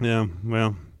Mississippi. Yeah,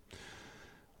 well,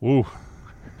 woo.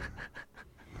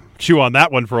 Chew on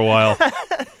that one for a while.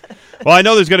 Well, I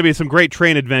know there's going to be some great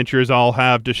train adventures I'll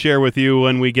have to share with you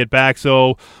when we get back.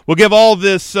 So we'll give all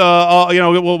this,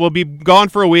 we'll be gone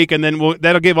for a week, and then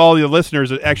that'll give all the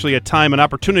listeners actually a time, an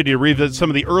opportunity to revisit some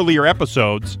of the earlier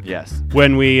episodes. Yes.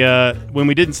 When we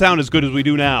didn't sound as good as we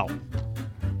do now,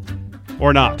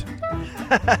 or not.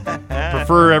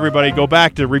 Prefer everybody go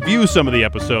back to review some of the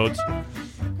episodes.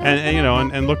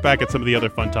 And look back at some of the other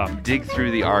fun topics. Dig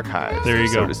through the archives, there you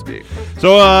go, so to speak.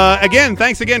 So, again,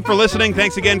 thanks again for listening.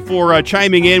 Thanks again for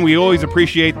chiming in. We always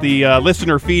appreciate the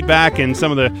listener feedback and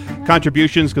some of the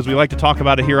contributions because we like to talk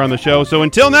about it here on the show. So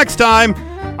until next time,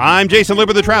 I'm Jason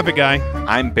Luber, the traffic guy.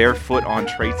 I'm barefoot on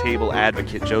tray table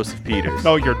advocate Joseph Peters.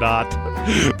 No, you're not.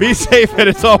 Be safe, and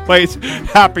as always,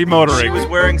 happy motoring. She was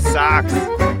wearing socks.